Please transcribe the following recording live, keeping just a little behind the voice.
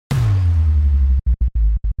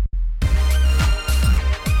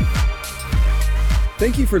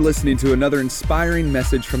Thank you for listening to another inspiring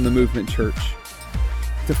message from the Movement Church.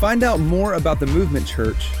 To find out more about the Movement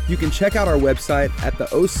Church, you can check out our website at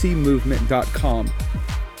theocmovement.com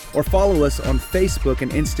or follow us on Facebook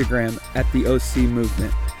and Instagram at the OC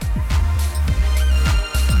Movement.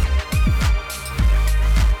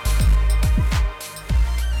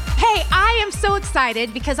 Hey, I am so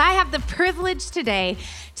excited because I have the privilege today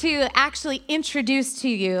to actually introduce to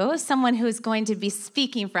you someone who is going to be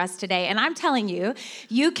speaking for us today. And I'm telling you,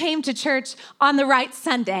 you came to church on the right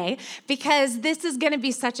Sunday because this is going to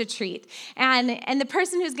be such a treat. And the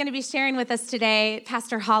person who's going to be sharing with us today,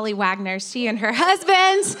 Pastor Holly Wagner, she and her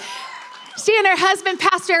husband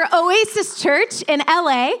pastor Oasis Church in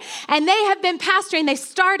LA, and they have been pastoring. They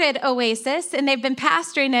started Oasis, and they've been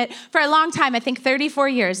pastoring it for a long time, I think 34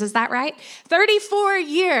 years. Is that right? 34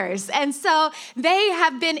 years. And so they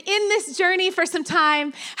have been in this journey for some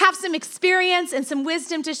time, have some experience and some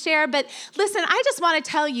wisdom to share. But listen, I just want to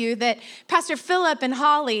tell you that Pastor Philip and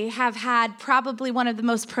Holly have had probably one of the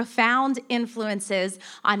most profound influences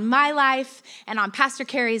on my life and on Pastor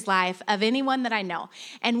Carrie's life of anyone that I know.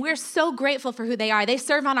 And we're so grateful for who they are. They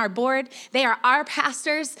serve on our board. They are our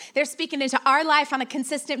pastors. They're speaking into our life on a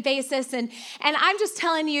consistent basis. And I'm just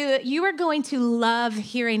telling you, you are going to love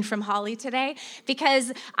hearing from Holly today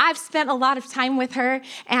because I've spent a lot of time with her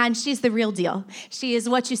and she's the real deal. She is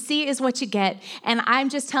what you see is what you get. And I'm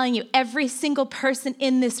just telling you, every single person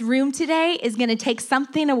in this room today is going to take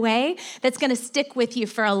something away that's going to stick with you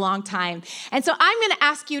for a long time. And so I'm going to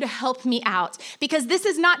ask you to help me out because this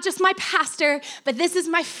is not just my pastor, but this is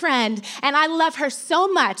my friend. And I love her so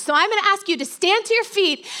much. So I'm going to ask you to stand to your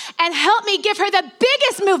feet and help me give her the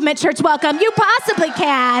biggest Movement Church welcome you possibly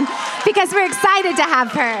can because we're excited to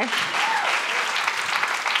have her.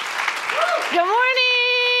 Good morning.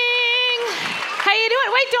 How you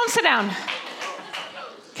doing? Wait, don't sit down.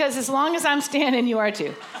 Because as long as I'm standing, you are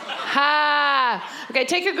too. Ha. Okay,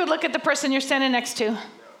 take a good look at the person you're standing next to.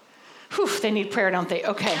 Whew, they need prayer, don't they?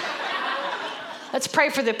 Okay. Let's pray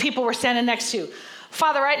for the people we're standing next to.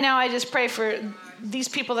 Father, right now I just pray for these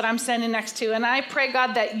people that I'm standing next to, and I pray,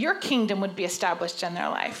 God, that your kingdom would be established in their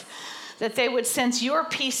life, that they would sense your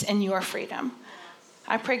peace and your freedom.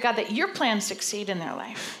 I pray, God, that your plans succeed in their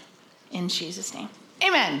life. In Jesus' name.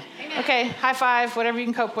 Amen. Okay, high five, whatever you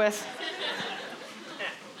can cope with.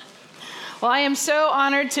 Well, I am so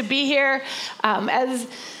honored to be here. As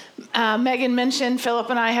Megan mentioned, Philip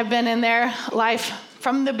and I have been in their life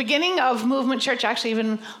from the beginning of Movement Church, actually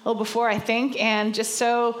even a little before, I think, and just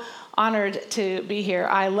so honored to be here.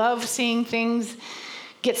 I love seeing things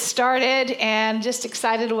get started and just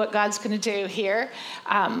excited what God's going to do here.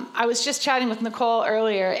 I was just chatting with Nicole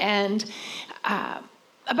earlier, and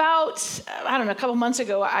about, a couple months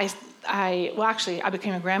ago, I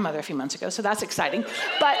became a grandmother a few months ago, so that's exciting.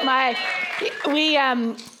 But we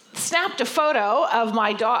snapped a photo of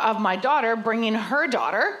my daughter bringing her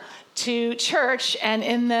daughter to church and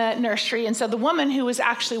in the nursery. And so the woman who was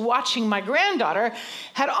actually watching my granddaughter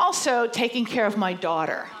had also taken care of my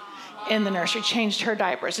daughter in the nursery, changed her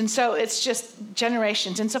diapers. And so it's just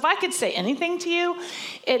generations. And so if I could say anything to you,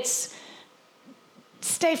 it's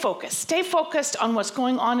stay focused. Stay focused on what's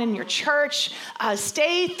going on in your church.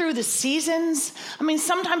 Stay through the seasons. I mean,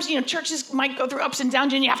 sometimes, churches might go through ups and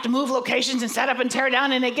downs and you have to move locations and set up and tear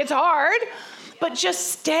down and it gets hard. But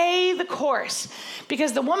just stay the course.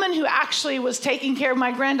 Because the woman who actually was taking care of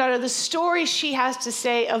my granddaughter, the story she has to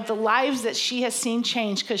say of the lives that she has seen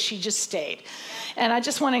change because she just stayed. And I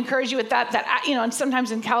just want to encourage you with that, and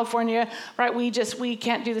sometimes in California, right, we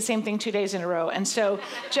can't do the same thing 2 days in a row. And so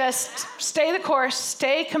just stay the course,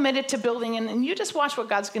 stay committed to building, and you just watch what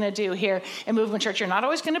God's going to do here in Movement Church. You're not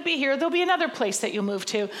always going to be here. There'll be another place that you'll move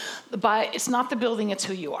to, but it's not the building, it's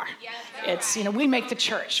who you are. It's, we make the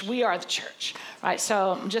church. We are the church, right?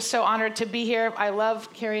 So I'm just so honored to be here. I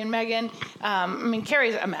love Carrie and Megan.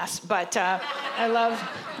 Carrie's a mess, but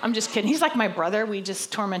I'm just kidding. He's like my brother. We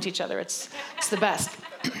just torment each other. It's the best.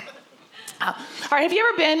 All right, have you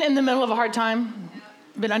ever been in the middle of a hard time?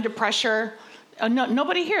 Been under pressure? No,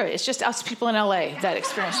 nobody here. It's just us people in LA that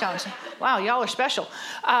experience challenge. Wow, y'all are special.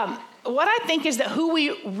 What I think is that who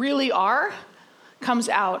we really are comes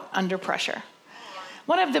out under pressure.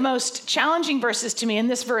 One of the most challenging verses to me, and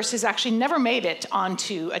this verse has actually never made it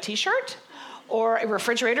onto a t-shirt or a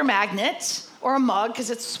refrigerator magnet or a mug, because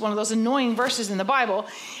it's one of those annoying verses in the Bible.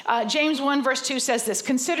 James 1 verse 2 says this: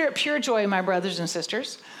 "Consider it pure joy, my brothers and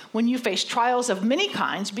sisters, when you face trials of many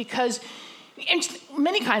kinds, because,"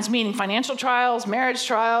 many kinds meaning financial trials, marriage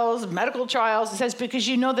trials, medical trials. It says, "because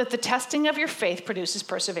you know that the testing of your faith produces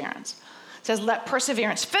perseverance." It says, "Let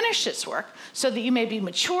perseverance finish its work so that you may be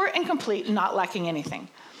mature and complete, not lacking anything."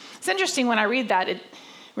 It's interesting when I read that, I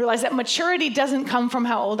realize that maturity doesn't come from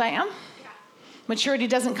how old I am. Maturity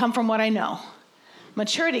doesn't come from what I know.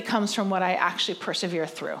 Maturity comes from what I actually persevere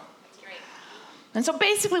through. And so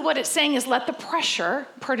basically what it's saying is let the pressure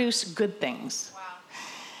produce good things. Wow.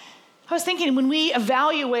 I was thinking when we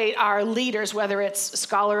evaluate our leaders, whether it's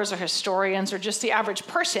scholars or historians or just the average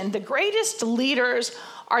person, the greatest leaders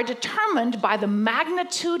are determined by the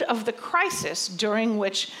magnitude of the crisis during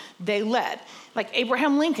which they led. Like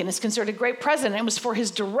Abraham Lincoln is considered a great president. It was for his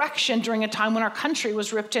direction during a time when our country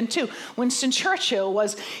was ripped in two. Winston Churchill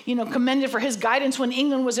was, commended for his guidance when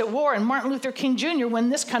England was at war, and Martin Luther King Jr. when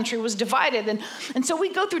this country was divided. And so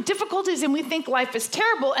we go through difficulties and we think life is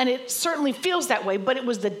terrible, and it certainly feels that way, but it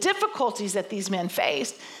was the difficulties that these men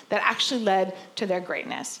faced that actually led to their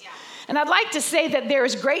greatness. Yeah. And I'd like to say that there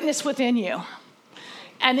is greatness within you,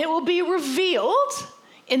 and it will be revealed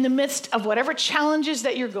in the midst of whatever challenges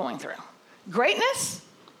that you're going through. Greatness,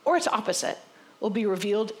 or its opposite, will be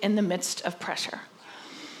revealed in the midst of pressure.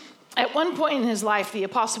 At one point in his life, the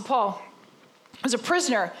Apostle Paul was a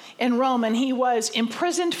prisoner in Rome, and he was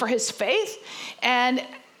imprisoned for his faith, and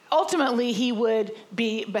ultimately he would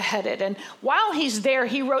be beheaded. And while he's there,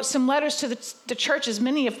 he wrote some letters to the churches,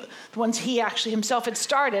 many of the ones he actually himself had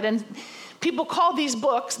started. And people call these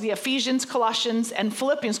books, the Ephesians, Colossians, and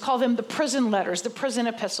Philippians, call them the prison letters, the prison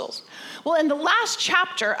epistles. Well, in the last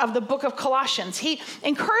chapter of the book of Colossians, he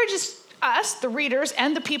encourages us, the readers,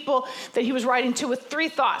 and the people that he was writing to with three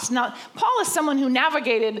thoughts. Now, Paul is someone who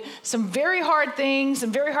navigated some very hard things,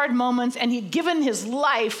 some very hard moments, and he'd given his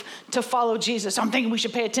life to follow Jesus. So I'm thinking we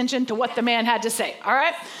should pay attention to what the man had to say, all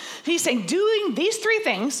right? He's saying doing these three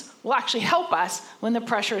things will actually help us when the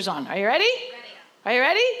pressure is on. Are you ready? Are you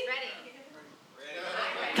ready? Ready.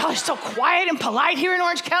 God, it's so quiet and polite here in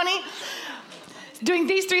Orange County. Doing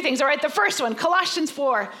these three things. All right, the first one, Colossians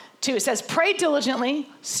 4:2, it says, pray diligently,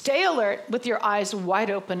 stay alert with your eyes wide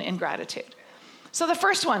open in gratitude. So the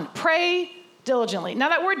first one, pray diligently. Now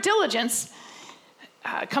that word diligence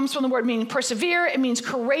comes from the word meaning persevere. It means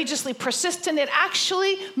courageously persistent. It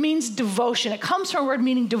actually means devotion. It comes from a word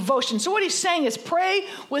meaning devotion. So what he's saying is pray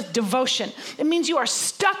with devotion. It means you are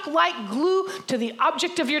stuck like glue to the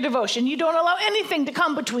object of your devotion. You don't allow anything to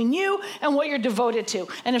come between you and what you're devoted to.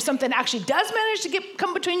 And if something actually does manage to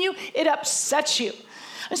come between you, it upsets you.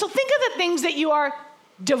 And so think of the things that you are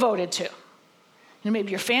devoted to. Maybe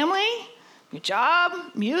your family, your job,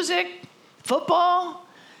 music, football.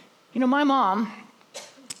 My mom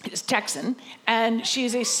is Texan, and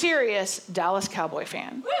she's a serious Dallas Cowboy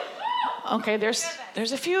fan. Okay, there's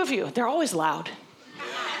a few of you. They're always loud.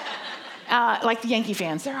 Like the Yankee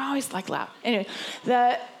fans. They're always loud. Anyway,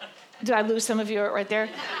 did I lose some of you right there?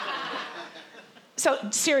 So,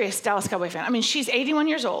 serious Dallas Cowboy fan. She's 81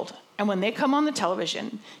 years old, and when they come on the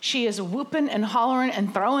television, she is whooping and hollering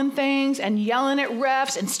and throwing things and yelling at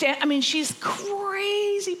refs and she's a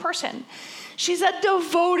crazy person. She's a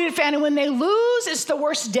devoted fan, and when they lose, it's the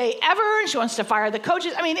worst day ever, and she wants to fire the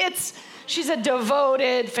coaches. She's a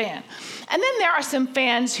devoted fan. And then there are some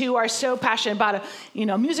fans who are so passionate about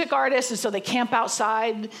a music artist, and so they camp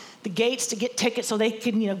outside the gates to get tickets so they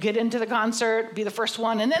can get into the concert, be the first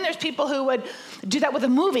one. And then there's people who would do that with a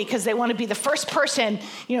movie because they want to be the first person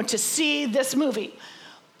to see this movie.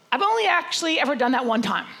 I've only actually ever done that one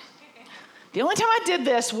time. The only time I did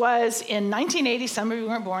this was in 1980. Some of you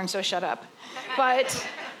weren't born, so shut up. But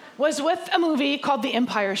was with a movie called The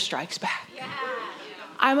Empire Strikes Back. Yeah.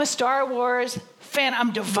 I'm a Star Wars fan.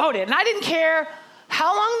 I'm devoted. And I didn't care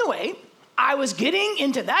how long the wait. I was getting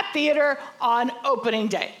into that theater on opening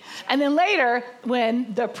day. And then later,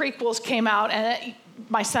 when the prequels came out, and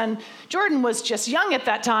my son Jordan was just young at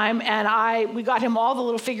that time, and we got him all the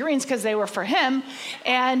little figurines because they were for him,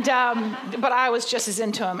 and but I was just as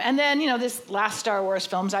into him. And then, this last Star Wars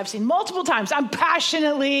films I've seen multiple times. I'm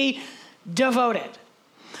passionately devoted.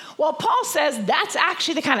 Well, Paul says that's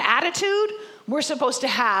actually the kind of attitude we're supposed to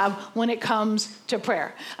have when it comes to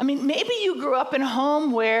prayer. Maybe you grew up in a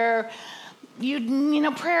home where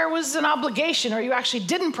prayer was an obligation, or you actually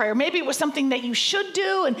didn't pray, or maybe it was something that you should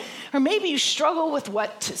do, or maybe you struggle with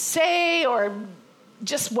what to say, or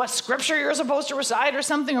just what scripture you're supposed to recite or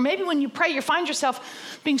something, or maybe when you pray, you find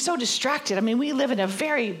yourself being so distracted. We live in a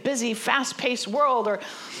very busy, fast-paced world,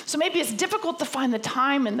 so maybe it's difficult to find the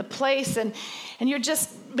time and the place, and you're just,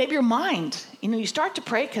 maybe your mind, you start to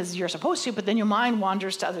pray because you're supposed to, but then your mind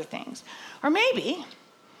wanders to other things. Or maybe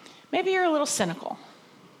you're a little cynical.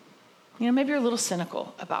 Maybe you're a little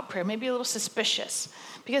cynical about prayer. Maybe you're a little suspicious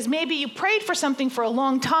because maybe you prayed for something for a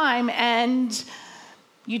long time and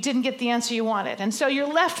you didn't get the answer you wanted. And so you're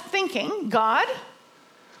left thinking, God,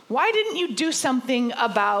 why didn't you do something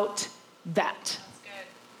about that?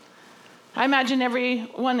 I imagine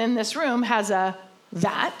everyone in this room has a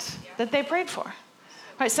that they prayed for.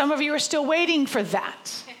 Right? Some of you are still waiting for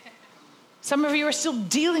that. Some of you are still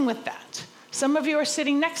dealing with that. Some of you are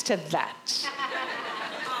sitting next to that.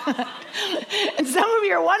 And some of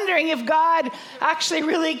you are wondering if God actually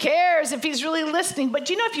really cares, if he's really listening. But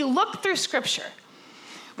you know, if you look through Scripture,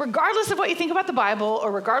 regardless of what you think about the Bible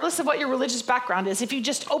or regardless of what your religious background is, if you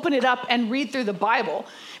just open it up and read through the Bible,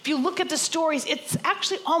 if you look at the stories, it's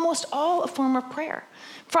actually almost all a form of prayer.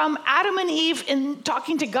 From Adam and Eve in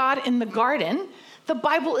talking to God in the garden, the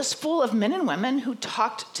Bible is full of men and women who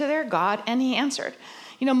talked to their God and he answered.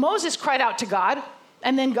 You know, Moses cried out to God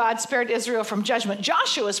and then God spared Israel from judgment.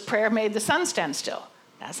 Joshua's prayer made the sun stand still.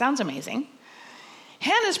 That sounds amazing.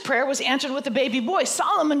 Hannah's prayer was answered with a baby boy.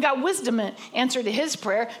 Solomon got wisdom and answered to his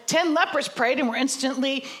prayer. 10 lepers prayed and were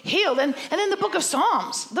instantly healed. And then the book of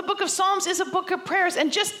Psalms. The book of Psalms is a book of prayers.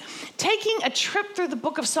 And just taking a trip through the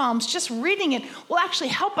book of Psalms, just reading it, will actually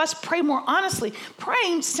help us pray more honestly.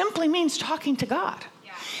 Praying simply means talking to God.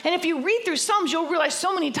 Yeah. And if you read through Psalms, you'll realize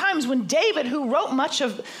so many times when David, who wrote much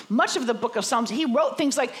of the book of Psalms, he wrote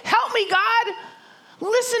things like, "Help me, God.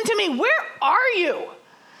 Listen to me. Where are you?"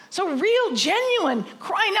 So real, genuine,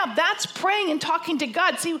 crying out, that's praying and talking to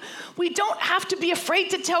God. See, we don't have to be afraid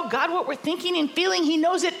to tell God what we're thinking and feeling. He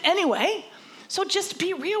knows it anyway. So just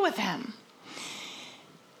be real with him.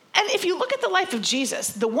 And if you look at the life of Jesus,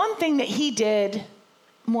 the one thing that he did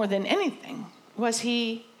more than anything was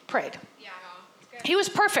he prayed. Yeah. He was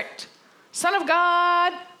perfect. Son of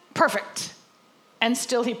God, perfect. And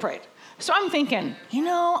still he prayed. So I'm thinking, you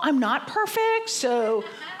know, I'm not perfect, so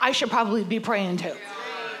I should probably be praying too.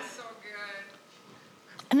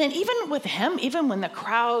 And then even with him, even when the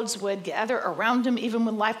crowds would gather around him, even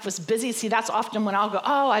when life was busy, see, that's often when I'll go,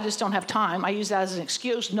 oh, I just don't have time. I use that as an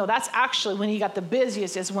excuse. No, that's actually when he got the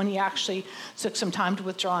busiest is when he actually took some time to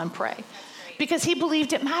withdraw and pray. Because he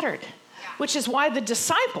believed it mattered, which is why the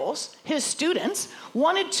disciples, his students,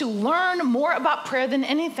 wanted to learn more about prayer than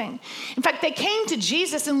anything. In fact, they came to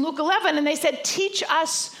Jesus in Luke 11 and they said, teach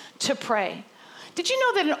us to pray. Did you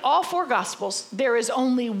know that in all 4 Gospels, there is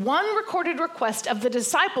only one recorded request of the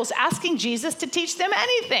disciples asking Jesus to teach them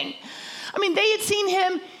anything? I mean, they had seen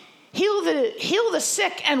him heal the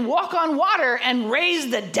sick and walk on water and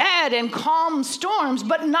raise the dead and calm storms,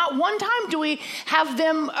 but not one time do we have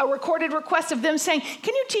them a recorded request of them saying,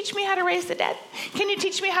 can you teach me how to raise the dead? Can you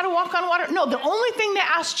teach me how to walk on water? No, the only thing they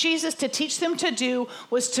asked Jesus to teach them to do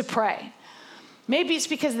was to pray. Maybe it's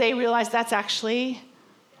because they realized that's actually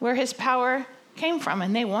where his power came from,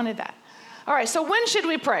 and they wanted that. All right, so when should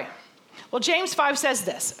we pray? Well, James 5 says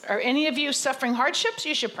this, are any of you suffering hardships?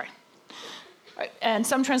 You should pray. And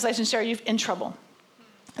some translations say, are you in trouble?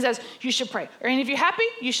 It says, you should pray. Are any of you happy?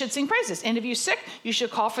 You should sing praises. Any of you sick? You should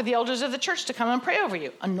call for the elders of the church to come and pray over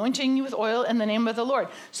you, anointing you with oil in the name of the Lord.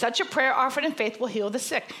 Such a prayer offered in faith will heal the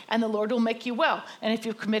sick, and the Lord will make you well. And if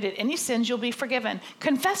you've committed any sins, you'll be forgiven.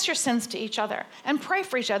 Confess your sins to each other and pray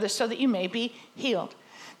for each other so that you may be healed.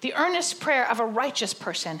 The earnest prayer of a righteous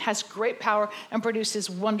person has great power and produces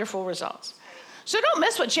wonderful results. So don't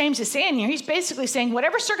miss what James is saying here. He's basically saying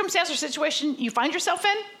whatever circumstance or situation you find yourself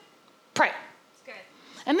in, pray. That's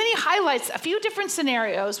good. And then he highlights a few different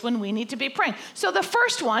scenarios when we need to be praying. So the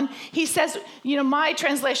first one, he says, you know, my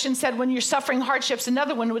translation said when you're suffering hardships.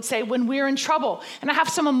 Another one would say when we're in trouble. And I have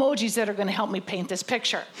some emojis that are going to help me paint this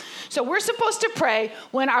picture. So we're supposed to pray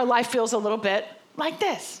when our life feels a little bit like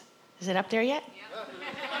this. Is it up there yet? Yeah.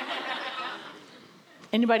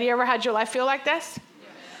 Anybody ever had your life feel like this?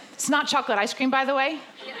 It's not chocolate ice cream, by the way.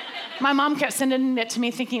 My mom kept sending it to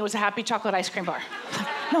me thinking it was a happy chocolate ice cream bar.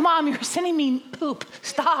 No, Mom, you're sending me poop.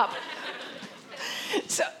 Stop.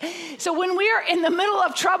 So when we are in the middle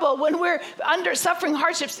of trouble, when we're under suffering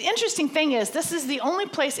hardships, the interesting thing is this is the only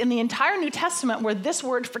place in the entire New Testament where this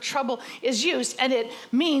word for trouble is used, and it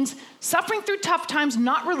means suffering through tough times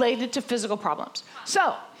not related to physical problems.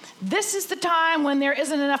 So this is the time when there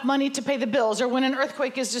isn't enough money to pay the bills or when an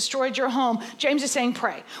earthquake has destroyed your home. James is saying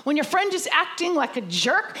pray. When your friend is acting like a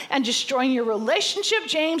jerk and destroying your relationship,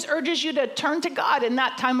 James urges you to turn to God in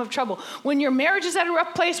that time of trouble. When your marriage is at a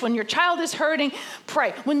rough place, when your child is hurting,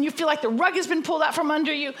 pray. When you feel like the rug has been pulled out from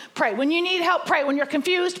under you, pray. When you need help, pray. When you're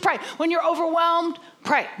confused, pray. When you're overwhelmed,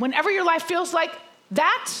 pray. Whenever your life feels like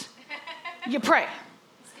that, you pray.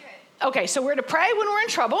 Okay, so we're to pray when we're in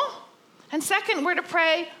trouble. And second, we're to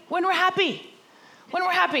pray when we're happy. When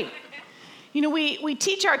we're happy. You know, we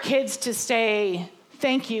teach our kids to say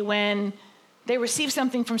thank you when they receive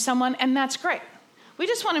something from someone, and that's great. We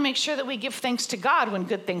just want to make sure that we give thanks to God when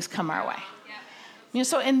good things come our way. You know,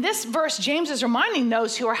 so in this verse, James is reminding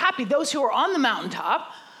those who are happy, those who are on the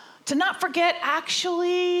mountaintop, To not forget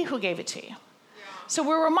actually who gave it to you. So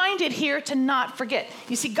we're reminded here to not forget.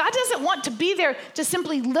 You see, God doesn't want to be there to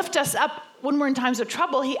simply lift us up when we're in times of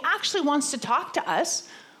trouble. He actually wants to talk to us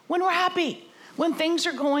when we're happy, when things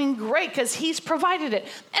are going great, because he's provided it.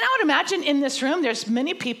 And I would imagine in this room, there's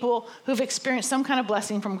many people who've experienced some kind of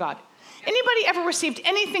blessing from God. Anybody ever received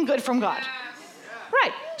anything good from God?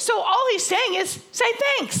 Right. So all he's saying is, say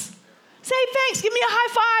thanks. Say thanks. Give me a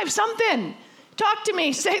high five, something. Talk to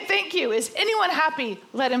me. Say thank you. Is anyone happy?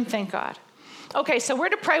 Let him thank God. Okay, so we're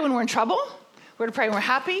to pray when we're in trouble. We're to pray when we're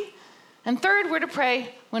happy. And third, we're to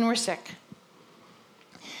pray when we're sick.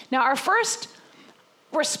 Now, our first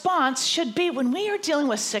response should be, when we are dealing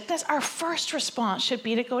with sickness, our first response should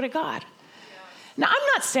be to go to God. Now, I'm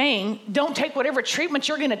not saying don't take whatever treatment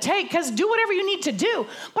you're going to take, because do whatever you need to do.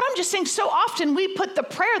 But I'm just saying so often we put the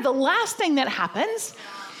prayer the last thing that happens.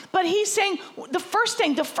 But he's saying the first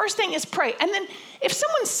thing is pray. And then if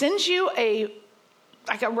someone sends you a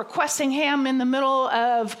requesting, hey, I'm in the middle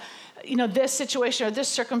of, this situation or this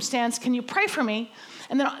circumstance, can you pray for me?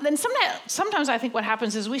 And then sometimes I think what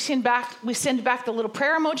happens is we send back the little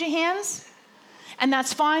prayer emoji hands, and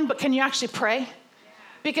that's fine, but can you actually pray?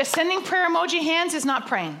 Because sending prayer emoji hands is not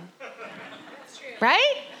praying.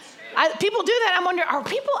 Right? People do that. I'm wondering, are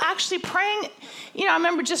people actually praying? I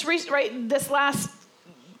remember just this last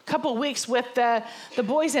couple of weeks with the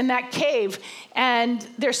boys in that cave, and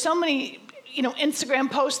there's so many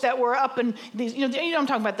Instagram posts that were up, and these, I'm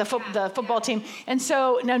talking about the football team. And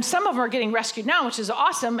so now some of them are getting rescued now, which is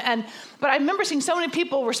awesome. But I remember seeing so many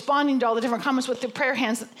people responding to all the different comments with the prayer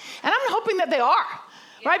hands. And I'm hoping that they are,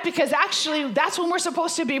 right? Because actually that's when we're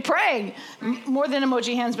supposed to be praying, more than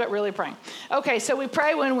emoji hands, but really praying. Okay, so we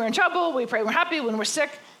pray when we're in trouble. We pray when we're happy, when we're sick.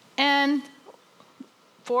 And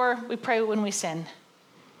 4, we pray when we sin.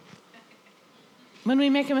 When we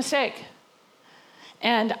make a mistake.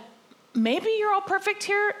 And maybe you're all perfect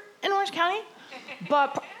here in Orange County,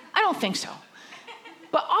 but I don't think so.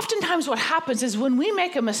 But oftentimes what happens is when we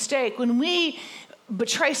make a mistake, when we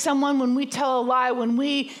betray someone, when we tell a lie, when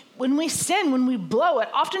we sin, when we blow it,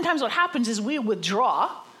 oftentimes what happens is we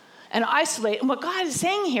withdraw and isolate. And what God is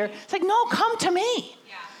saying here, it's like, no, come to me.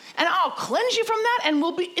 Yeah. And I'll cleanse you from that, and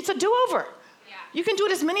it's a do-over. Yeah. You can do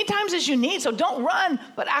it as many times as you need, so don't run,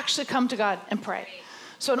 but actually come to God and pray.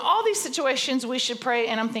 So in all these situations, we should pray,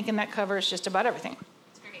 and I'm thinking that covers just about everything.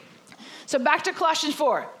 So back to Colossians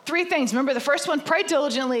 4. 3 things. Remember the first one, pray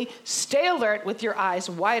diligently, stay alert with your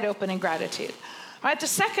eyes wide open in gratitude. All right, the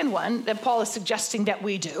second one that Paul is suggesting that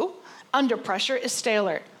we do under pressure is stay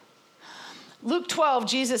alert. Luke 12,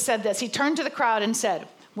 Jesus said this. He turned to the crowd and said,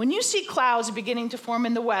 when you see clouds beginning to form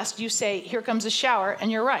in the west, you say, here comes a shower,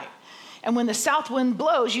 and you're right. And when the south wind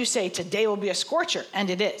blows, you say, today will be a scorcher,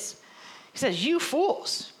 and it is. He says, you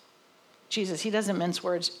fools. Jesus, he doesn't mince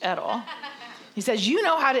words at all. He says, you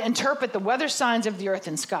know how to interpret the weather signs of the earth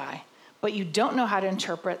and sky, but you don't know how to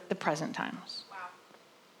interpret the present times. Wow.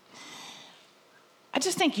 I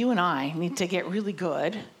just think you and I need to get really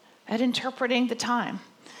good at interpreting the time.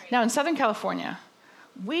 Now, in Southern California,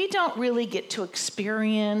 we don't really get to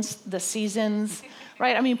experience the seasons,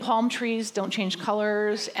 right? I mean, palm trees don't change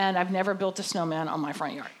colors, and I've never built a snowman on my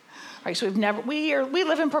front yard. Right, so we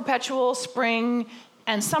live in perpetual spring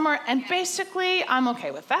and summer, and basically I'm okay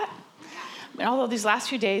with that. I mean, although these last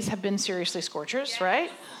few days have been seriously scorchers, right?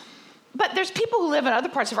 But there's people who live in other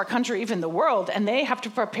parts of our country, even the world, and they have to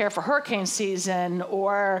prepare for hurricane season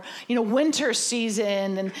or winter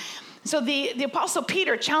season. And so the Apostle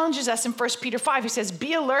Peter challenges us in 1 Peter 5. He says,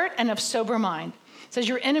 be alert and of sober mind. It says,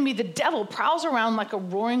 your enemy, the devil, prowls around like a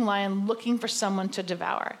roaring lion looking for someone to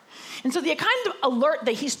devour. And so the kind of alert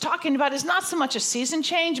that he's talking about is not so much a season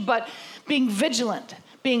change, but being vigilant,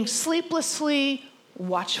 being sleeplessly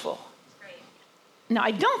watchful. Right. Now,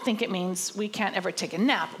 I don't think it means we can't ever take a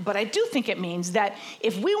nap, but I do think it means that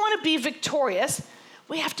if we want to be victorious,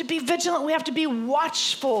 we have to be vigilant. We have to be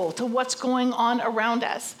watchful to what's going on around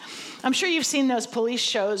us. I'm sure you've seen those police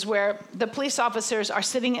shows where the police officers are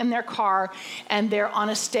sitting in their car and they're on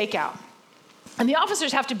a stakeout. And the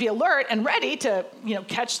officers have to be alert and ready to,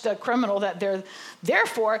 catch the criminal that they're there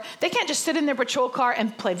for. They can't just sit in their patrol car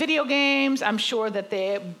and play video games. I'm sure that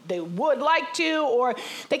they would like to, or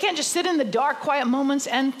they can't just sit in the dark, quiet moments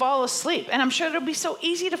and fall asleep. And I'm sure it'll be so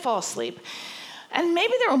easy to fall asleep. And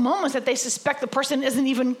maybe there are moments that they suspect the person isn't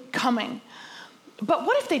even coming. But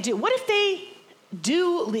what if they do? What if they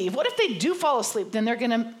do leave? What if they do fall asleep? Then they're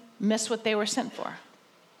going to miss what they were sent for.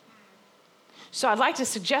 So I'd like to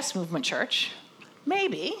suggest, Movement Church,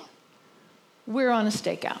 maybe we're on a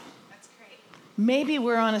stakeout. That's great. Maybe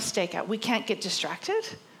we're on a stakeout. We can't get distracted.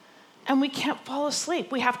 and we can't fall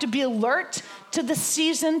asleep. We have to be alert to the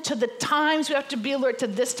season, to the times. We have to be alert to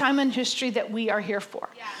this time in history that we are here for.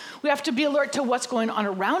 Yeah. We have to be alert to what's going on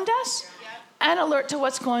around us and alert to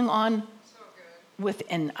what's going on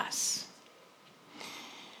within us.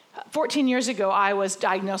 14 years ago, I was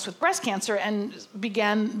diagnosed with breast cancer and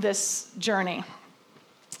began this journey.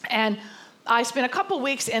 And I spent a couple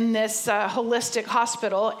weeks in this holistic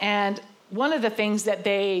hospital, and one of the things that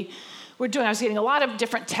they were doing, I was getting a lot of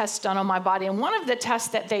different tests done on my body, and one of the tests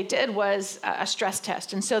that they did was a stress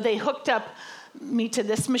test. And so they hooked up me to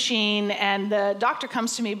this machine, and the doctor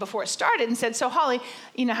comes to me before it started and said, "So Holly,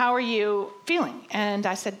 how are you feeling?" And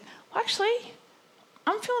I said, "Well, actually,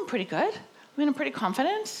 I'm feeling pretty good. I'm pretty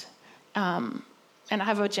confident, and I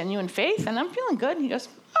have a genuine faith, and I'm feeling good." And he goes,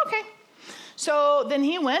 "Okay." So then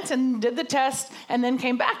he went and did the test and then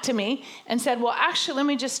came back to me and said, "Well, actually, let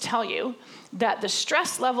me just tell you that the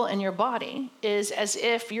stress level in your body is as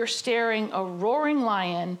if you're staring a roaring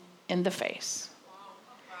lion in the face."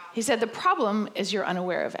 He said, "The problem is you're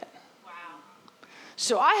unaware of it."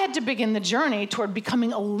 So I had to begin the journey toward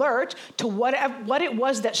becoming alert to what it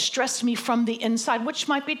was that stressed me from the inside, which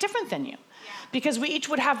might be different than you. Because we each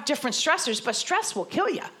would have different stressors, but stress will kill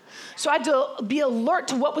you. So I had to be alert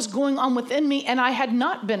to what was going on within me, and I had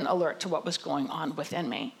not been alert to what was going on within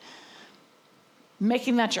me.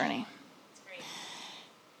 Making that journey.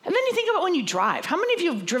 And then you think about when you drive. How many of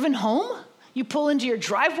you have driven home? You pull into your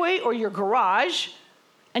driveway or your garage,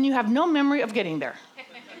 and you have no memory of getting there.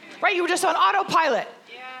 Right? You were just on autopilot.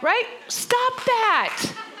 Yeah. Right? Stop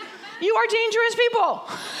that. You are dangerous people.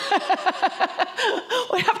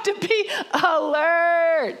 We have to be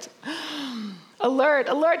alert.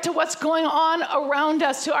 Alert to what's going on around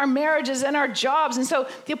us, to our marriages and our jobs. And so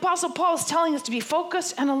the Apostle Paul is telling us to be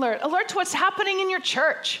focused and alert to what's happening in your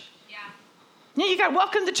church. You got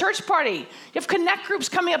welcome to church party. You have connect groups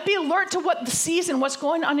coming up. Be alert to what the season, what's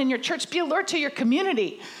going on in your church. Be alert to your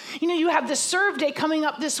community. You have the serve day coming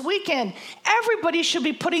up this weekend. Everybody should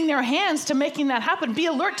be putting their hands to making that happen. Be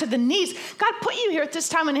alert to the needs. God put you here at this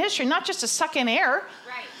time in history, not just to suck in air,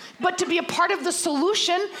 but to be a part of the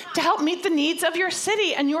solution to help meet the needs of your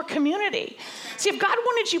city and your community. See, if God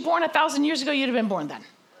wanted you born 1,000 years ago, you'd have been born then.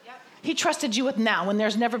 He trusted you with now. When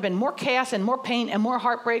there's never been more chaos and more pain and more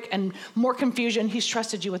heartbreak and more confusion, he's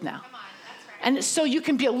trusted you with now. Come on, that's right. And so you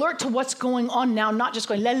can be alert to what's going on now, not just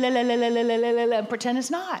going la la la la la la la la la and pretend it's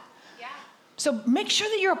not. Yeah. So make sure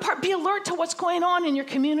that you're a part. Be alert to what's going on in your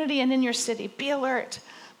community and in your city. Be alert.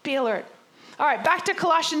 Be alert. All right, back to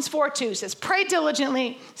Colossians 4:2. It says, "Pray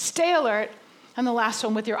diligently, stay alert," and the last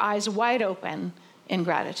one, "with your eyes wide open in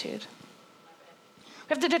gratitude."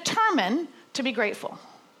 We have to determine to be grateful.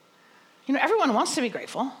 Everyone wants to be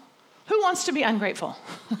grateful. Who wants to be ungrateful?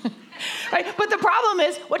 Right? But the problem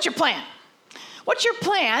is, what's your plan? What's your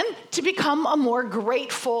plan to become a more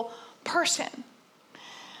grateful person?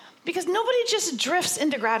 Because nobody just drifts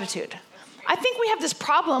into gratitude. I think we have this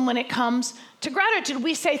problem when it comes to gratitude.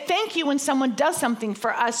 We say thank you when someone does something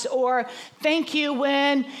for us, or thank you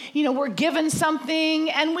when, we're given something,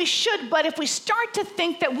 and we should. But if we start to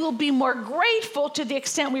think that we'll be more grateful to the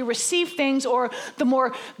extent we receive things, or the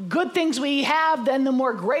more good things we have, then the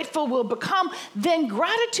more grateful we'll become, then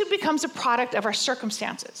gratitude becomes a product of our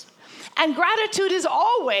circumstances. And gratitude is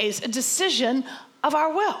always a decision of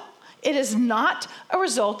our will. It is not a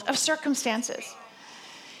result of circumstances.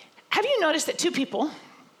 Have you noticed that two people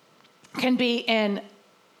can be in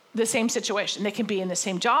the same situation? They can be in the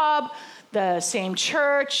same job, the same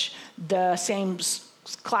church, the same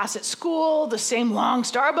class at school, the same long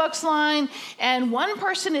Starbucks line, and one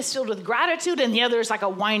person is filled with gratitude and the other is like a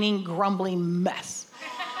whining, grumbling mess.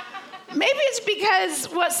 Maybe it's because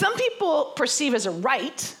what some people perceive as a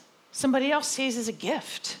right, somebody else sees as a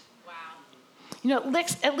gift.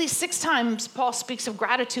 At least 6 times Paul speaks of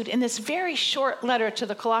gratitude in this very short letter to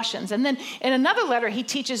the Colossians. And then in another letter, he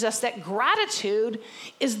teaches us that gratitude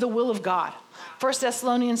is the will of God. 1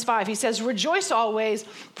 Thessalonians 5, he says, "Rejoice always,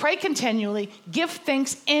 pray continually, give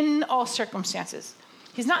thanks in all circumstances."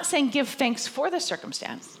 He's not saying give thanks for the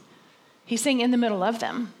circumstance. He's saying in the middle of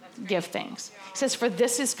them, give thanks. He says, "For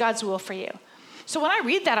this is God's will for you." So when I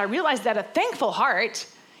read that, I realize that a thankful heart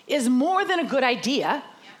is more than a good idea.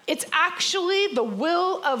 It's actually the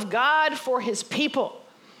will of God for his people.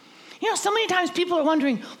 So many times people are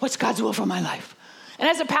wondering, what's God's will for my life? And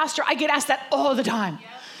as a pastor, I get asked that all the time.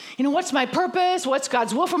 What's my purpose? What's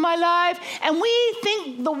God's will for my life? And we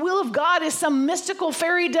think the will of God is some mystical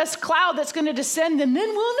fairy dust cloud that's going to descend and then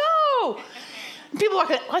we'll know. And people are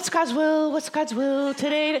like, what's God's will? What's God's will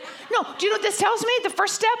today? No, do you know what this tells me? The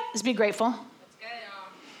first step is be grateful. That's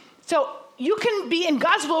good. So you can be in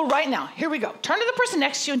God's will right now. Here we go. Turn to the person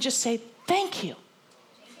next to you and just say, thank you.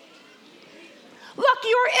 Look,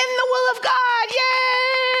 you're in the will of God.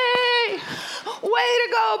 Yay! Way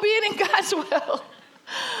to go, being in God's will.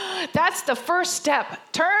 That's the first step.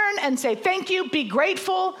 Turn and say thank you. Be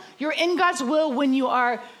grateful. You're in God's will when you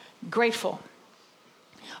are grateful.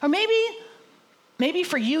 Or maybe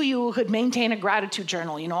for you, you could maintain a gratitude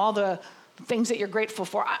journal. You know, all the things that you're grateful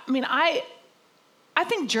for. I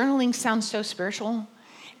think journaling sounds so spiritual,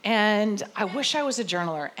 and I wish I was a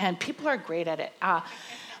journaler, and people are great at it.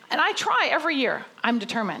 And I try every year. I'm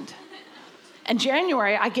determined. In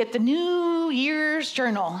January, I get the New Year's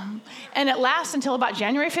journal, and it lasts until about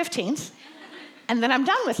January 15th, and then I'm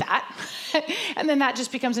done with that. And then that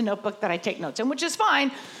just becomes a notebook that I take notes in, which is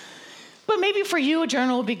fine. But maybe for you, a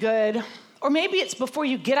journal would be good. Or maybe it's before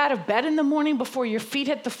you get out of bed in the morning, before your feet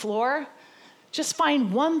hit the floor. Just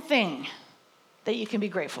find one thing that you can be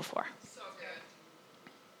grateful for. So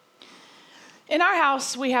good. In our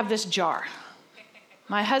house, we have this jar.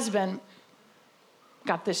 My husband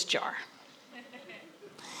got this jar.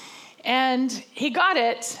 And he got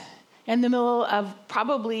it in the middle of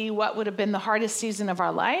probably what would have been the hardest season of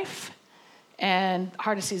our life, and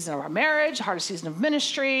hardest season of our marriage, hardest season of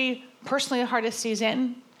ministry, personally the hardest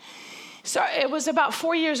season. So it was about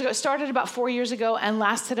 4 years ago. It started about 4 years ago and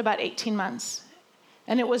lasted about 18 months.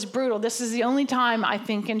 And it was brutal. This is the only time, I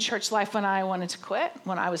think, in church life when I wanted to quit,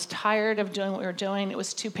 when I was tired of doing what we were doing. It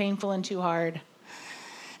was too painful and too hard.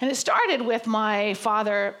 And it started with my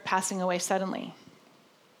father passing away suddenly.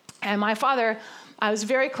 And my father, I was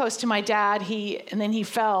very close to my dad. And then he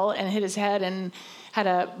fell and hit his head and had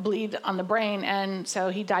a bleed on the brain. And so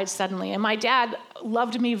he died suddenly. And my dad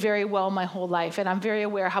loved me very well my whole life. And I'm very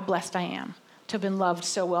aware how blessed I am to have been loved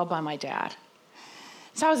so well by my dad.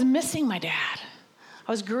 So I was missing my dad.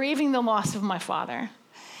 I was grieving the loss of my father.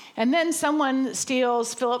 And then someone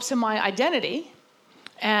steals Philip's and my identity.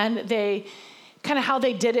 And they kind of how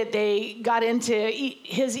they did it, they got into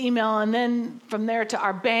his email and then from there to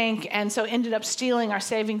our bank, and so ended up stealing our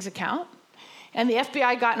savings account. And the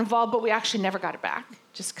FBI got involved, but we actually never got it back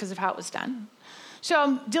just because of how it was done. So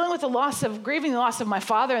I'm dealing with grieving the loss of my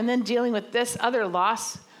father, and then dealing with this other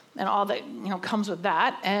loss and all that comes with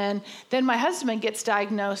that. And then my husband gets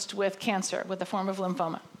diagnosed with cancer, with a form of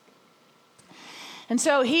lymphoma. And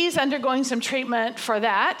so he's undergoing some treatment for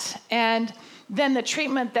that. And then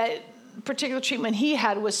the particular treatment he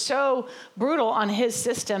had was so brutal on his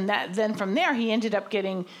system that then from there he ended up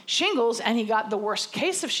getting shingles, and he got the worst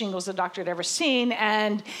case of shingles the doctor had ever seen,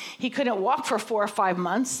 and he couldn't walk for 4 or 5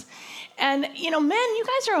 months. And, men, you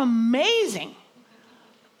guys are amazing.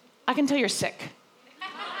 I can tell you're sick.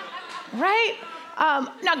 Right?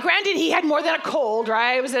 Now, granted, he had more than a cold,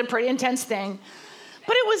 right? It was a pretty intense thing.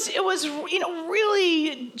 But it was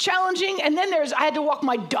really challenging. And then I had to walk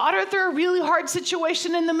my daughter through a really hard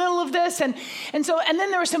situation in the middle of this. And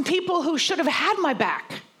then there were some people who should have had my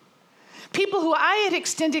back. People who I had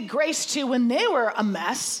extended grace to when they were a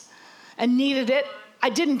mess and needed it. I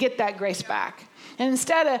didn't get that grace back. And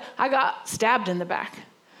instead, I got stabbed in the back.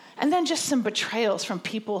 And then just some betrayals from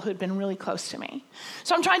people who'd been really close to me.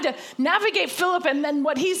 So I'm trying to navigate Philip and then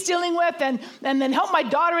what he's dealing with, and then help my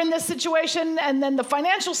daughter in this situation, and then the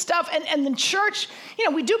financial stuff, and then church.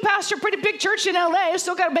 We do pastor a pretty big church in LA,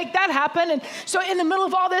 still got to make that happen. And so in the middle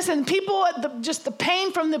of all this, and people, just the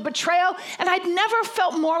pain from the betrayal, and I'd never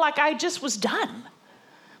felt more like I just was done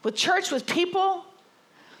with church, with people.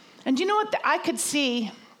 And you know what? I could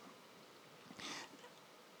see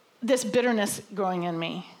this bitterness growing in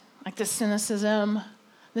me. Like this cynicism,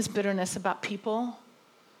 this bitterness about people,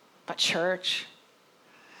 about church.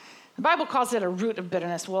 The Bible calls it a root of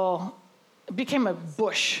bitterness. Well, it became a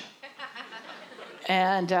bush.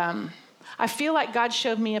 And I feel like God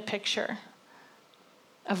showed me a picture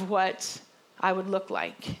of what I would look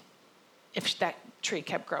like if that tree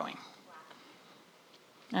kept growing.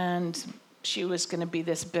 And she was going to be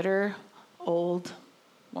this bitter, old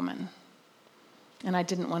woman. And I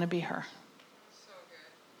didn't want to be her.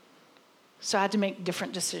 So I had to make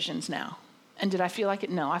different decisions now. And did I feel like it?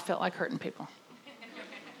 No, I felt like hurting people.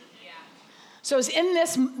 Yeah. So it was in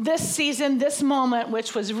this season, this moment,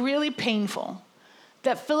 which was really painful,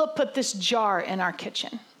 that Philip put this jar in our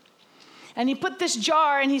kitchen. And he put this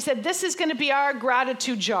jar, and he said, this is going to be our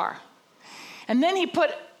gratitude jar. And then he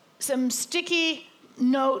put some sticky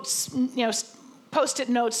notes, Post-it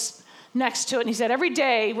notes next to it. And he said, every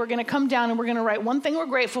day we're going to come down and we're going to write one thing we're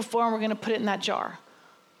grateful for, and we're going to put it in that jar.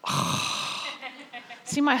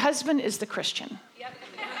 See, my husband is the Christian. Yep.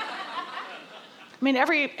 I mean,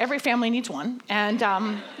 every family needs one, and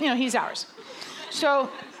he's ours. So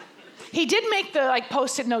He did make the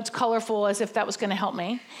Post-it notes colorful as if that was going to help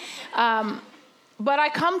me. But I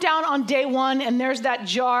come down on day one, and there's that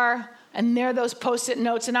jar, and there are those Post-it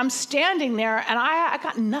notes, and I'm standing there, and I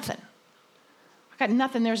got nothing. I got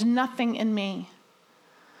nothing. There's nothing in me.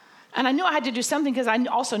 And I knew I had to do something because I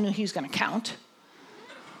also knew he was going to count.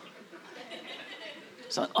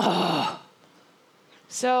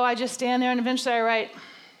 So I just stand there, and eventually I write,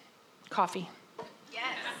 coffee. Yes.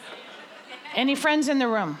 Any friends in the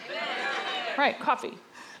room? Yes. Right, coffee.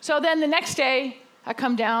 So then the next day, I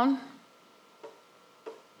come down,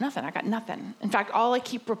 nothing. I got nothing. In fact, all I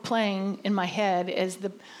keep replaying in my head is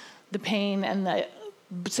the pain and the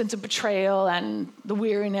sense of betrayal and the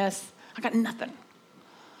weariness. I got nothing.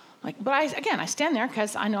 But I stand there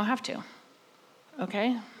because I know I have to.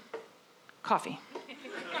 Okay? Coffee.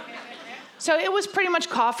 So it was pretty much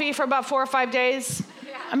coffee for about 4 or 5 days.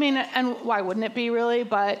 I mean, and why wouldn't it be really?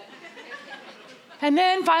 And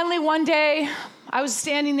then finally one day, I was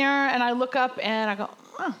standing there and I look up and I go,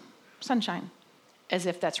 oh, sunshine. As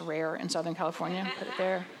if that's rare in Southern California, put it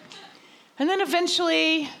there. And then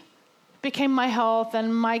eventually became my health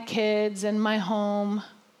and my kids and my home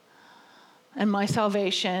and my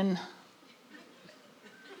salvation,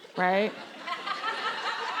 right?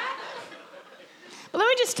 But let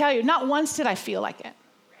me just tell you, not once did I feel like it.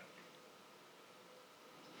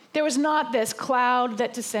 There was not this cloud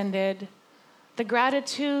that descended, the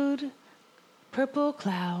gratitude, purple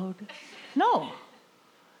cloud. No.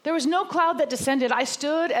 There was no cloud that descended. I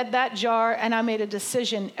stood at that jar and I made a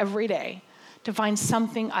decision every day to find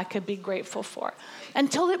something I could be grateful for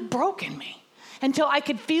until it broke in me, until I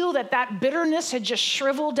could feel that bitterness had just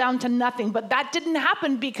shriveled down to nothing. But that didn't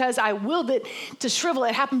happen because I willed it to shrivel.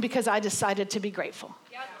 It happened because I decided to be grateful.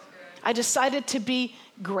 Yep. I decided to be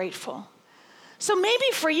grateful. So maybe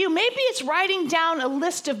for you, maybe it's writing down a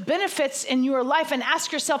list of benefits in your life and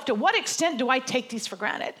ask yourself, to what extent do I take these for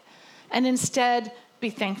granted? And instead, be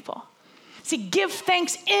thankful. See, give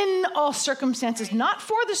thanks in all circumstances, not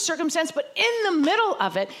for the circumstance, but in the middle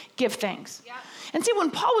of it, give thanks. Yeah. And see, when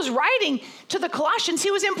Paul was writing to the Colossians, he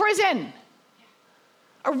was in prison.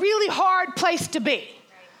 A really hard place to be.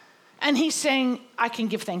 And he's saying, I can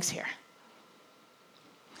give thanks here.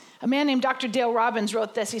 A man named Dr. Dale Robbins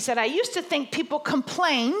wrote this. He said, I used to think people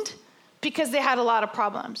complained because they had a lot of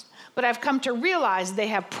problems, but I've come to realize they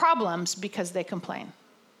have problems because they complain.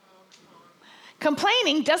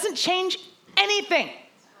 Complaining doesn't change anything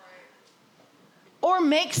or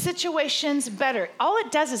make situations better. All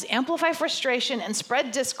it does is amplify frustration and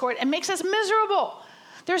spread discord and makes us miserable.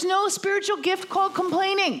 There's no spiritual gift called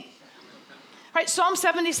complaining. All right, Psalm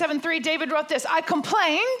 77:3, David wrote this, I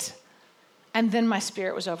complained, and then my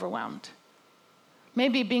spirit was overwhelmed.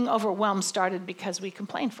 Maybe being overwhelmed started because we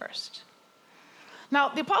complained first. Now,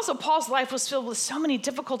 the Apostle Paul's life was filled with so many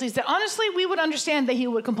difficulties that honestly we would understand that he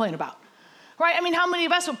would complain about. Right? I mean, how many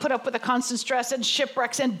of us would put up with the constant stress and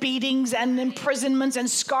shipwrecks and beatings and imprisonments and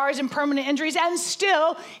scars and permanent injuries, and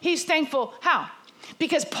still he's thankful? How?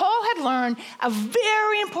 Because Paul had learned a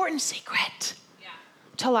very important secret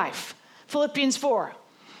to life. Philippians 4,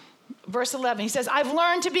 verse 11, he says, I've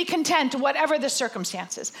learned to be content whatever the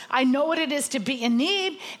circumstances. I know what it is to be in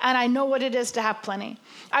need, and I know what it is to have plenty.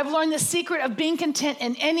 I've learned the secret of being content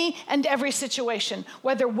in any and every situation,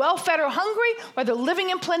 whether well-fed or hungry, whether living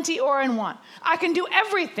in plenty or in want. I can do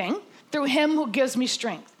everything through him who gives me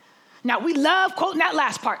strength. Now, we love quoting that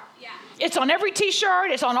last part. Yeah. It's on every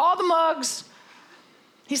t-shirt. It's on all the mugs.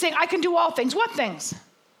 He's saying, I can do all things. What things?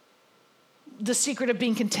 The secret of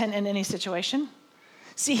being content in any situation.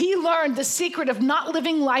 See, he learned the secret of not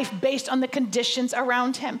living life based on the conditions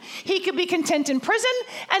around him. He could be content in prison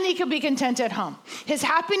and he could be content at home. His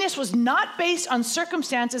happiness was not based on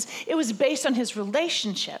circumstances. It was based on his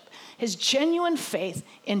relationship, his genuine faith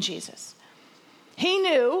in Jesus. He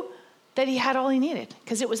knew that he had all he needed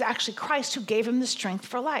because it was actually Christ who gave him the strength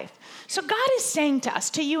for life. So God is saying to us,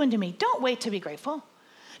 to you and to me, don't wait to be grateful.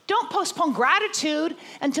 Don't postpone gratitude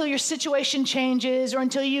until your situation changes or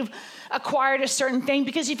until you've acquired a certain thing,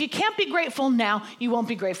 because if you can't be grateful now, you won't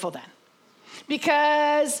be grateful then.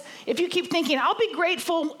 Because if you keep thinking, I'll be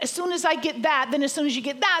grateful as soon as I get that, then as soon as you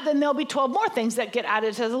get that, then there'll be 12 more things that get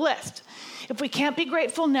added to the list. If we can't be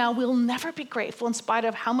grateful now, we'll never be grateful in spite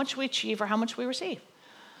of how much we achieve or how much we receive.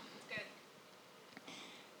 Good.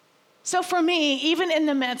 So for me, even in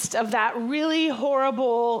the midst of that really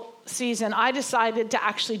horrible season, I decided to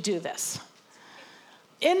actually do this.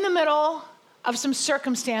 In the middle of some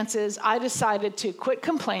circumstances, I decided to quit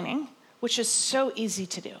complaining, which is so easy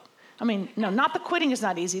to do. I mean, no, not the quitting is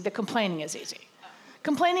not easy, the complaining is easy.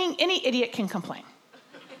 Complaining, any idiot can complain.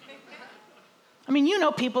 I mean, you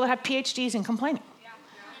know people that have PhDs in complaining.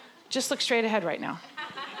 Just look straight ahead right now.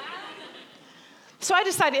 So I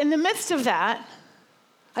decided in the midst of that,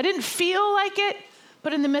 I didn't feel like it,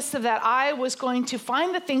 but in the midst of that, I was going to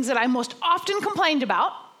find the things that I most often complained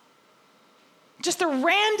about, just the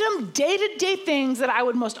random day-to-day things that I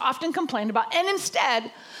would most often complain about, and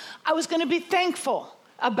instead, I was going to be thankful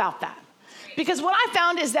about that. Because what I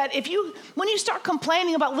found is that when you start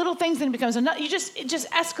complaining about little things, then it becomes enough. It just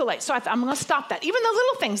escalates. So I'm going to stop that. Even the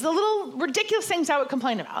little things, the little ridiculous things I would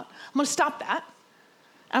complain about, I'm going to stop that.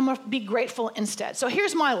 I'm going to be grateful instead. So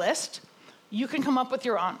here's my list. You can come up with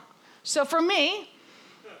your own. So for me,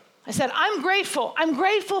 I said, I'm grateful. I'm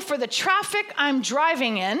grateful for the traffic I'm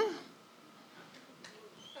driving in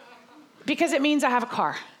because it means I have a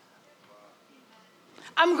car.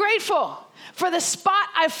 I'm grateful for the spot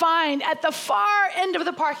I find at the far end of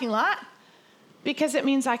the parking lot because it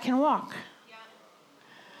means I can walk.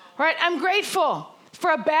 Right? I'm grateful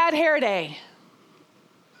for a bad hair day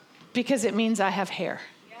because it means I have hair.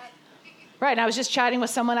 Right, and I was just chatting with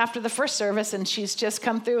someone after the first service, and she's just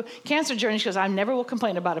come through cancer journey. She goes, I never will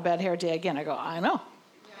complain about a bad hair day again. I go, I know.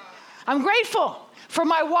 I'm grateful for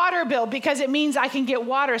my water bill because it means I can get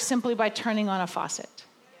water simply by turning on a faucet.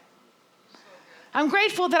 I'm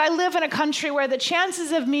grateful that I live in a country where the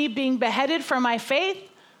chances of me being beheaded for my faith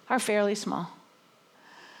are fairly small.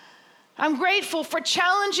 I'm grateful for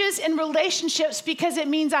challenges in relationships because it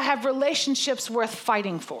means I have relationships worth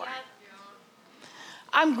fighting for.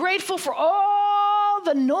 I'm grateful for all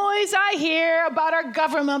the noise I hear about our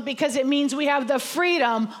government because it means we have the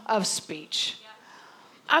freedom of speech.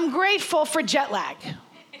 I'm grateful for jet lag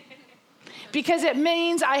because it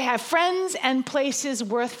means I have friends and places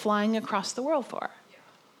worth flying across the world for.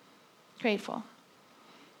 Grateful.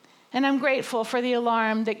 And I'm grateful for the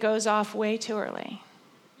alarm that goes off way too early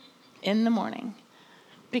in the morning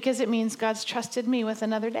because it means God's trusted me with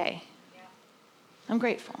another day. I'm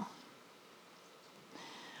grateful.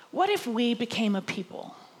 What if we became a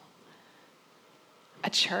people, a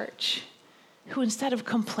church, who instead of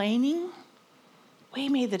complaining, we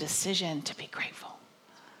made the decision to be grateful,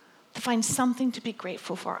 to find something to be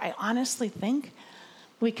grateful for? I honestly think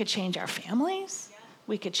we could change our families.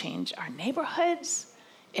 We could change our neighborhoods.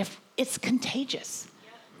 If it's contagious.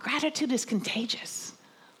 Gratitude is contagious.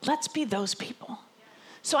 Let's be those people.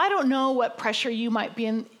 So I don't know what pressure you might be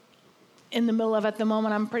in the middle of at the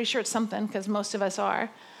moment. I'm pretty sure it's something because most of us are.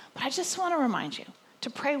 But I just want to remind you to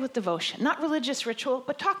pray with devotion, not religious ritual,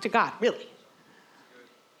 but talk to God, really.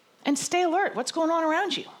 And stay alert. What's going on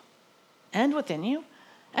around you and within you?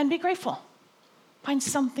 And be grateful. Find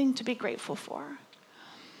something to be grateful for.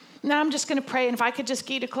 Now I'm just going to pray, and if I could just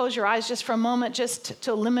get you to close your eyes just for a moment, just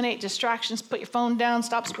to eliminate distractions, put your phone down,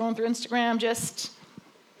 stop scrolling through Instagram, just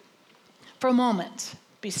for a moment,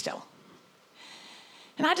 be still.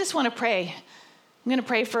 And I just want to pray. I'm going to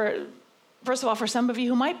pray first of all, for some of you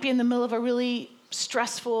who might be in the middle of a really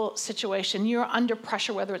stressful situation. You're under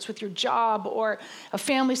pressure, whether it's with your job or a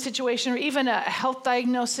family situation or even a health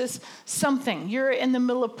diagnosis, something. You're in the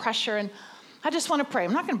middle of pressure, and I just want to pray.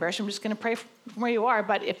 I'm not going to embarrass you. I'm just going to pray from where you are.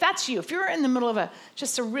 But if that's you, if you're in the middle of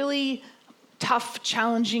just a really tough,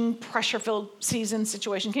 challenging, pressure-filled season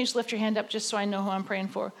situation, can you just lift your hand up just so I know who I'm praying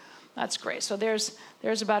for? That's great. So there's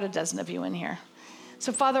about a dozen of you in here.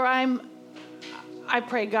 So Father, I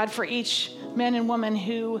pray, God, for each man and woman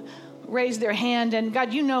who raised their hand. And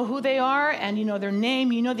God, you know who they are, and you know their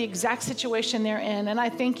name. You know the exact situation they're in. And I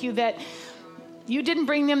thank you that you didn't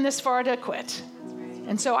bring them this far to quit.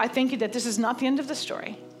 And so I thank you that this is not the end of the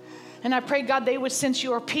story. And I pray, God, they would sense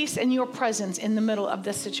your peace and your presence in the middle of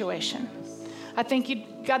this situation. I thank you,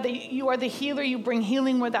 God, that you are the healer. You bring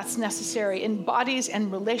healing where that's necessary, in bodies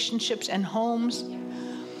and relationships and homes.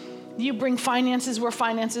 You bring finances where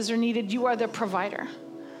finances are needed. You are the provider.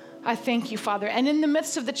 I thank you, Father. And in the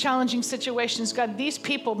midst of the challenging situations, God, these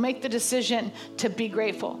people make the decision to be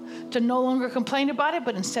grateful, to no longer complain about it,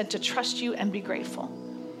 but instead to trust you and be grateful.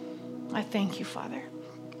 I thank you, Father.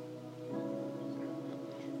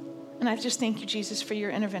 And I just thank you, Jesus, for your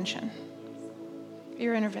intervention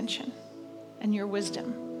and your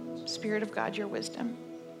wisdom. Spirit of God, your wisdom.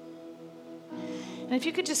 And if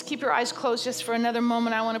you could just keep your eyes closed just for another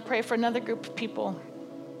moment, I want to pray for another group of people.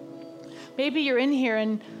 Maybe you're in here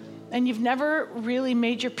and you've never really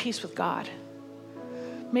made your peace with God.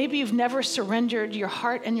 Maybe you've never surrendered your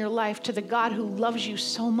heart and your life to the God who loves you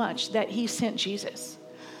so much that he sent Jesus.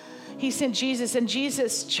 He sent Jesus, and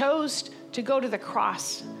Jesus chose to go to the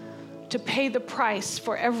cross to pay the price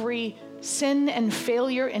for every sin and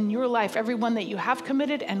failure in your life, every one that you have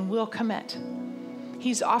committed and will commit.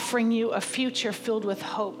 He's offering you a future filled with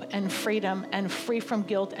hope and freedom and free from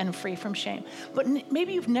guilt and free from shame. But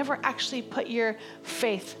maybe you've never actually put your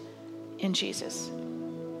faith in Jesus.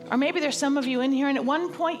 Or maybe there's some of you in here and at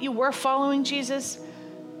one point you were following Jesus,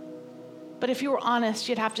 but if you were honest,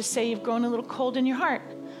 you'd have to say you've grown a little cold in your heart.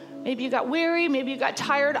 Maybe you got weary, maybe you got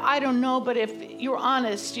tired, I don't know, but if you were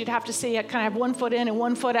honest, you'd have to say you kind of have one foot in and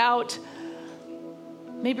one foot out.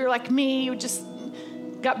 Maybe you're like me, you just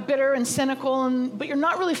got bitter and cynical, but you're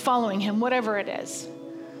not really following him, whatever it is.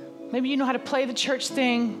 Maybe you know how to play the church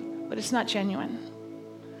thing, but it's not genuine.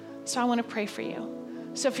 So I want to pray for you.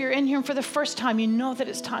 So if you're in here for the first time, you know that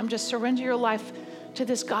it's time to surrender your life to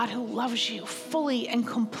this God who loves you fully and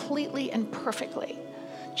completely and perfectly,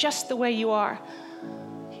 just the way you are.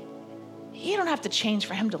 You don't have to change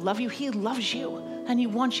for him to love you. He loves you, and he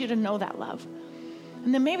wants you to know that love.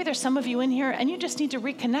 And then maybe there's some of you in here, and you just need to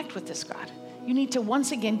reconnect with this God. You need to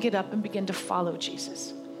once again get up and begin to follow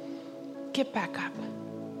Jesus. Get back up.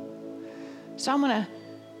 So I'm going to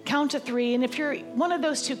count to 3, and if you're one of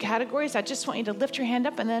those two categories, I just want you to lift your hand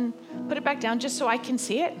up and then put it back down just so I can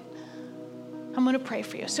see it. I'm going to pray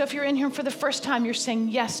for you. So if you're in here for the first time, you're saying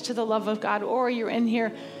yes to the love of God, or you're in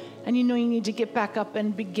here and you know you need to get back up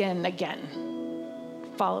and begin again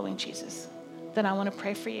following Jesus, then I want to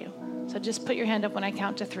pray for you. So just put your hand up when I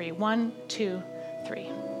count to 3. 1, 2, 3.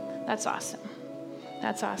 That's awesome.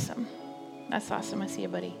 That's awesome. That's awesome. I see you,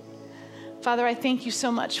 buddy. Father, I thank you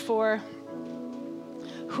so much for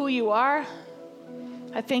who you are.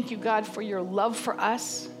 I thank you, God, for your love for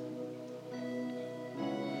us.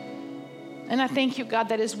 And I thank you, God,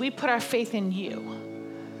 that as we put our faith in you,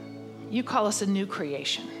 you call us a new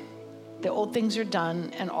creation. The old things are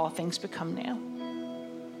done and all things become new.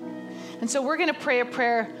 And so we're going to pray a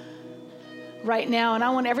prayer right now, and I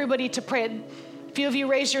want everybody to pray it. A few of you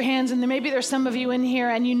raised your hands, and then maybe there's some of you in here,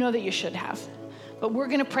 and you know that you should have. But we're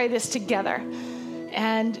going to pray this together.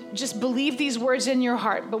 And just believe these words in your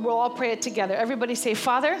heart, but we'll all pray it together. Everybody say,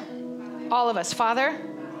 Father, all of us, Father,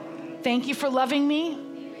 thank you for loving me.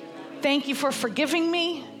 Thank you for forgiving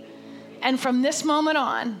me. And from this moment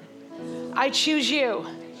on, I choose you.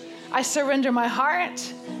 I surrender my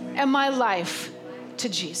heart and my life to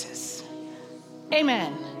Jesus.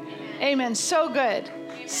 Amen. Amen. So good.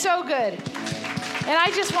 So good. And I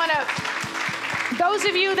just want to, those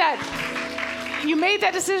of you that you made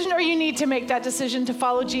that decision or you need to make that decision to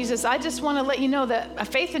follow Jesus, I just want to let you know that a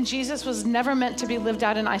faith in Jesus was never meant to be lived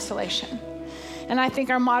out in isolation. And I think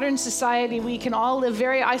our modern society, we can all live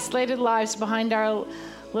very isolated lives behind our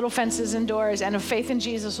little fences and doors, and a faith in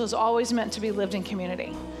Jesus was always meant to be lived in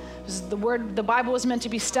community. The Bible was meant to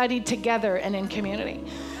be studied together and in community.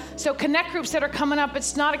 So connect groups that are coming up,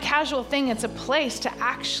 it's not a casual thing, it's a place to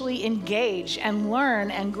actually engage and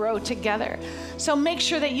learn and grow together. So make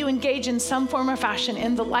sure that you engage in some form or fashion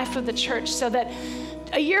in the life of the church so that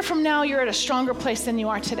a year from now, you're at a stronger place than you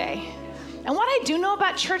are today. And what I do know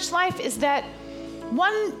about church life is that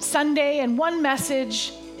one Sunday and one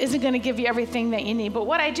message isn't going to give you everything that you need. But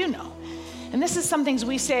what I do know, and this is some things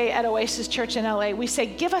we say at Oasis Church in LA, we say,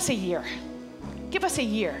 give us a year. Give us a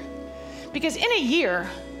year. Because in a year,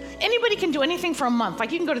 anybody can do anything for a month.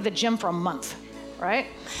 Like you can go to the gym for a month, right?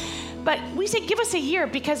 But we say give us a year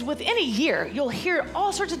because within a year, you'll hear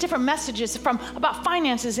all sorts of different messages about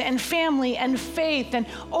finances and family and faith and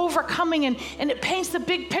overcoming, and it paints the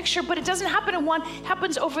big picture, but it doesn't happen in one, it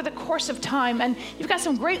happens over the course of time. And you've got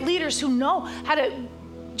some great leaders who know how to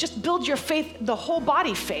just build your faith, the whole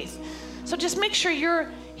body faith. So just make sure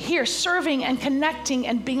you're here serving and connecting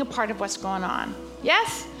and being a part of what's going on.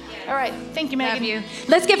 Yes? All right. Thank you, Megan. Love you.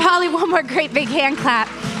 Let's give Holly one more great big hand clap.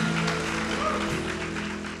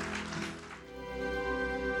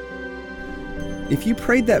 If you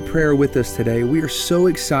prayed that prayer with us today, we are so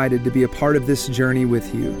excited to be a part of this journey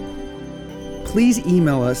with you. Please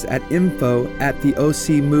email us at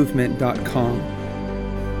info@theocmovement.com.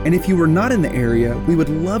 And if you were not in the area, we would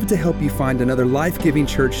love to help you find another life-giving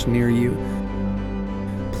church near you.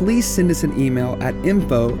 Please send us an email at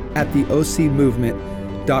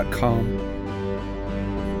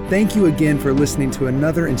info@theocmovement.com. Thank you again for listening to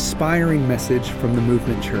another inspiring message from the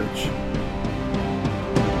Movement Church.